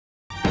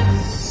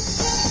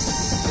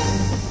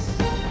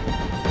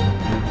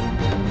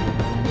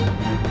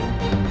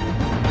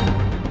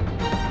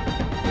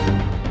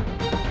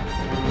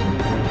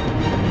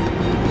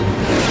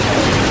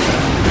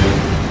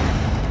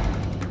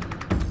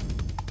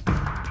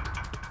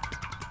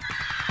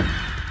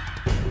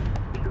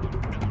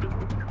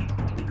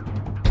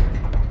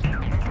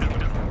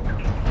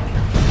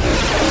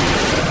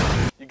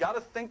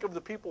think of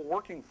the people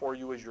working for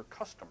you as your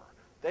customer.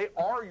 They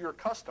are your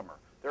customer.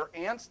 Their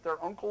aunts,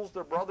 their uncles,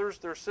 their brothers,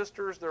 their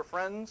sisters, their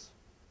friends,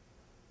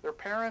 their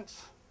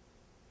parents,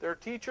 their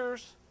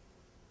teachers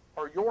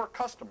are your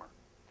customer.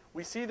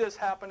 We see this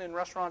happen in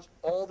restaurants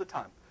all the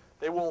time.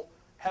 They will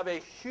have a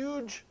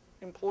huge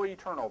employee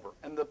turnover,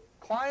 and the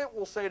client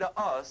will say to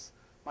us,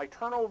 my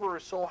turnover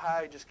is so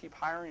high, I just keep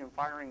hiring and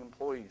firing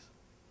employees.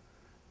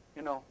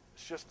 You know,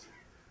 it's just,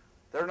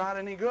 they're not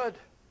any good,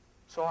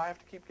 so I have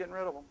to keep getting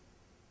rid of them.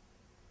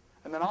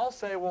 And then I'll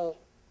say, well,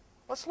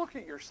 let's look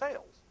at your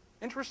sales.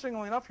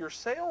 Interestingly enough, your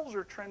sales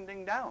are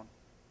trending down.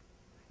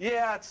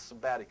 Yeah, it's a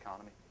bad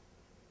economy.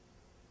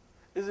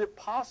 Is it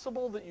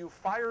possible that you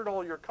fired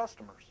all your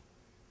customers?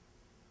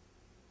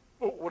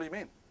 Well, what do you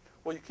mean?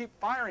 Well, you keep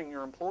firing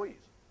your employees.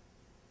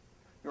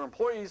 Your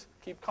employees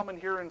keep coming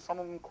here and some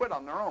of them quit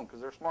on their own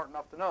because they're smart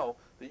enough to know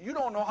that you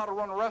don't know how to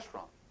run a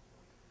restaurant.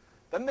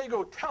 Then they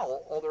go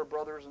tell all their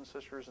brothers and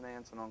sisters and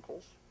aunts and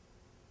uncles,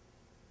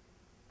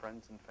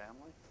 friends and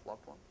family,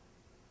 loved ones,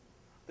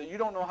 that you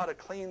don't know how to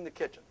clean the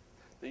kitchen,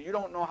 that you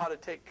don't know how to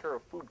take care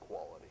of food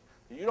quality,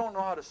 that you don't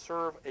know how to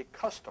serve a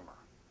customer,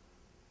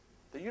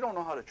 that you don't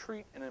know how to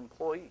treat an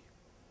employee.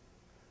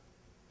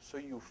 So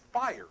you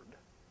fired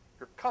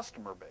your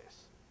customer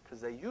base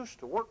because they used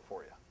to work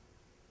for you.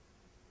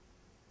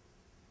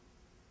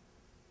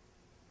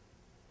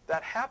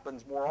 That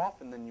happens more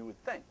often than you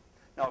would think.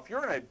 Now, if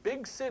you're in a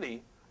big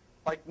city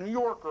like New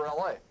York or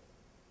LA,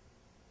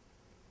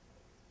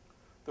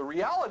 the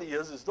reality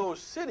is those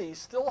cities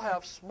still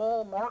have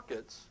small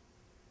markets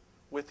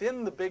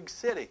within the big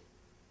city.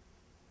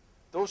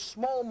 Those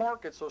small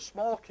markets, those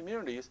small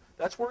communities,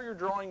 that's where you're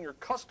drawing your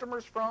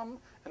customers from,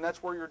 and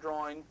that's where you're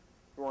drawing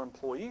your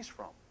employees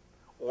from.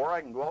 Or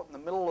I can go out in the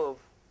middle of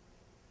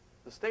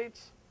the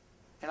States,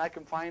 and I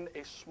can find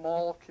a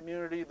small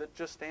community that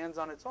just stands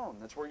on its own.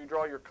 That's where you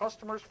draw your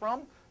customers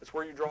from. That's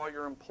where you draw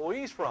your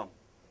employees from.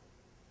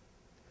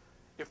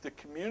 If the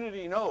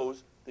community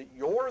knows that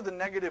you're the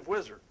negative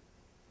wizard,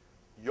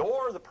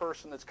 you're the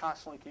person that's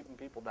constantly keeping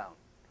people down,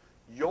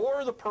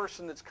 you're the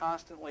person that's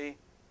constantly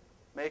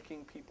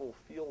making people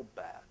feel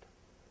bad,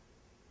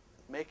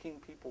 making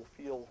people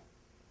feel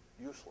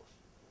useless,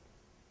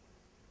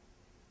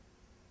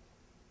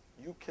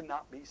 you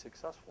cannot be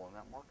successful in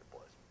that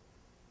marketplace.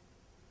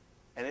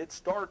 And it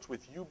starts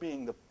with you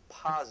being the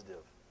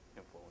positive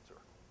influencer.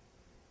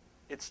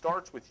 It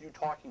starts with you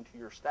talking to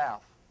your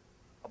staff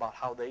about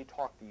how they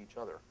talk to each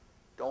other.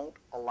 Don't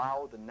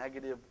allow the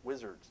negative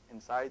wizards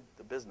inside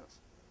the business.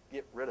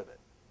 Get rid of it.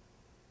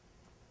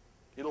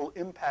 It'll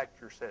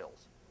impact your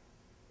sales.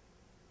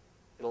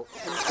 It'll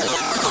impact